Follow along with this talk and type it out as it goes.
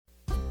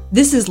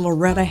This is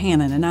Loretta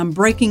Hannon, and I'm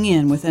breaking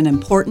in with an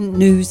important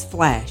news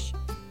flash.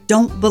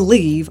 Don't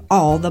believe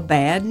all the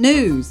bad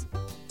news.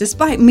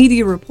 Despite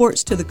media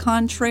reports to the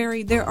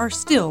contrary, there are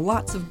still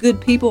lots of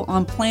good people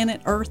on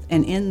planet Earth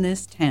and in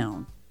this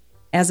town.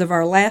 As of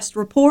our last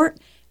report,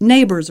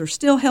 neighbors are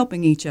still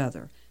helping each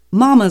other.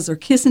 Mamas are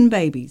kissing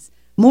babies.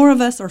 More of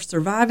us are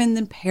surviving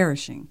than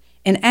perishing.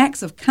 And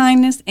acts of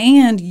kindness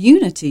and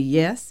unity,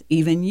 yes,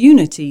 even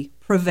unity,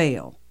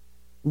 prevail.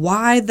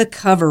 Why the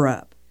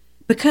cover-up?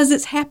 Because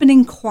it's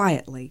happening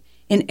quietly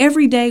in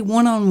everyday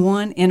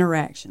one-on-one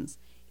interactions.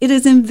 It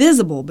is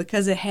invisible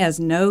because it has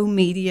no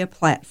media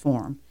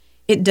platform.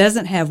 It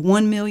doesn't have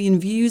 1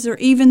 million views or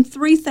even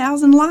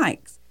 3,000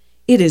 likes.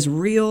 It is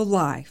real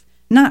life,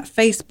 not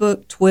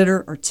Facebook,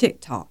 Twitter, or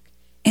TikTok.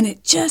 And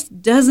it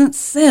just doesn't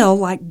sell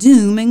like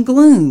doom and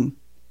gloom.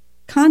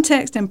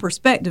 Context and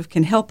perspective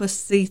can help us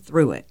see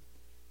through it.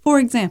 For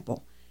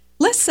example,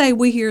 let's say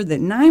we hear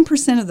that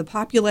 9% of the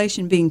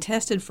population being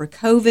tested for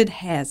COVID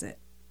has it.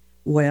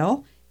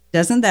 Well,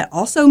 doesn't that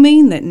also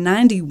mean that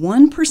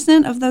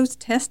 91% of those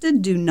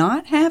tested do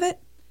not have it?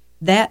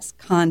 That's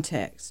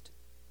context.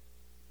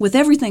 With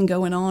everything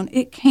going on,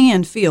 it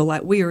can feel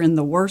like we are in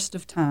the worst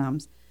of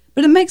times.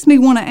 But it makes me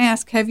want to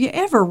ask, have you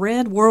ever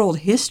read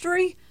world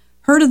history?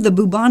 Heard of the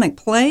bubonic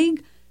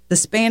plague? The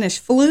Spanish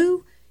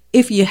flu?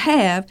 If you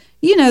have,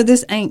 you know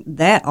this ain't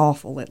that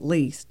awful at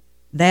least.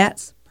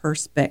 That's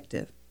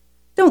perspective.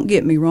 Don't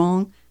get me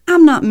wrong,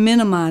 I'm not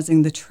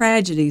minimizing the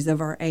tragedies of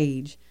our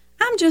age.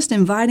 I'm just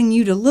inviting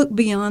you to look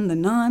beyond the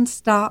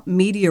non-stop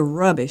media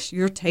rubbish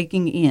you're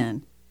taking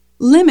in.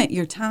 Limit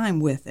your time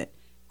with it.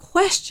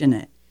 Question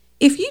it.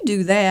 If you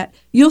do that,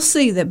 you'll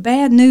see that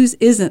bad news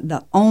isn't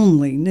the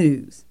only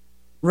news.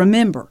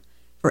 Remember,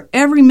 for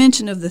every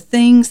mention of the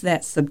things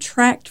that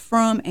subtract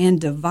from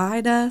and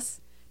divide us,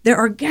 there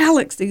are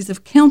galaxies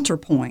of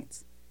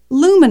counterpoints,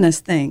 luminous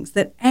things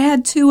that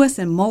add to us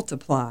and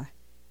multiply,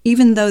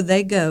 even though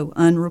they go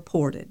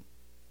unreported.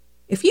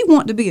 If you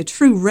want to be a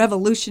true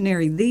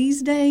revolutionary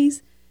these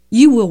days,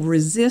 you will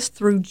resist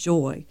through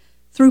joy,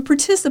 through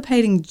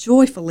participating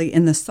joyfully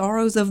in the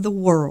sorrows of the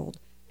world,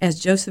 as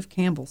Joseph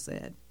Campbell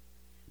said.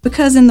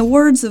 Because in the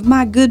words of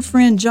my good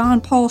friend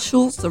John Paul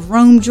Schultz of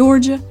Rome,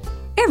 Georgia,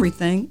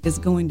 everything is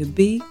going to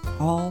be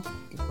all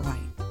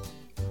right.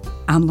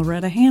 I'm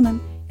Loretta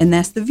Hannon, and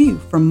that's The View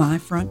from my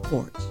front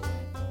porch.